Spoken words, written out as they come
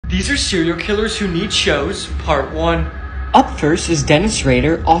These are serial killers who need shows, part 1. Up first is Dennis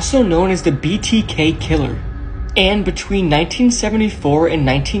Rader, also known as the BTK killer. And between 1974 and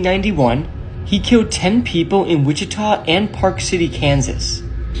 1991, he killed 10 people in Wichita and Park City, Kansas.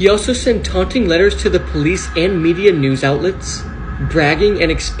 He also sent taunting letters to the police and media news outlets, bragging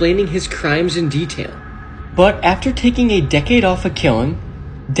and explaining his crimes in detail. But after taking a decade off of killing,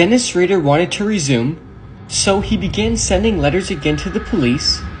 Dennis Rader wanted to resume, so he began sending letters again to the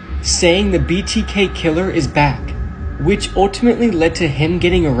police, saying the BTK killer is back, which ultimately led to him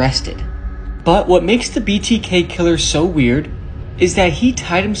getting arrested. But what makes the BTK killer so weird is that he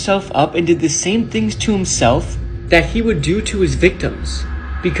tied himself up and did the same things to himself that he would do to his victims,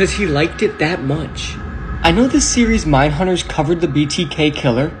 because he liked it that much. I know the series Mindhunters covered the BTK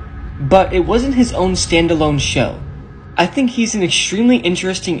killer, but it wasn't his own standalone show. I think he's an extremely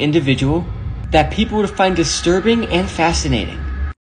interesting individual that people would find disturbing and fascinating.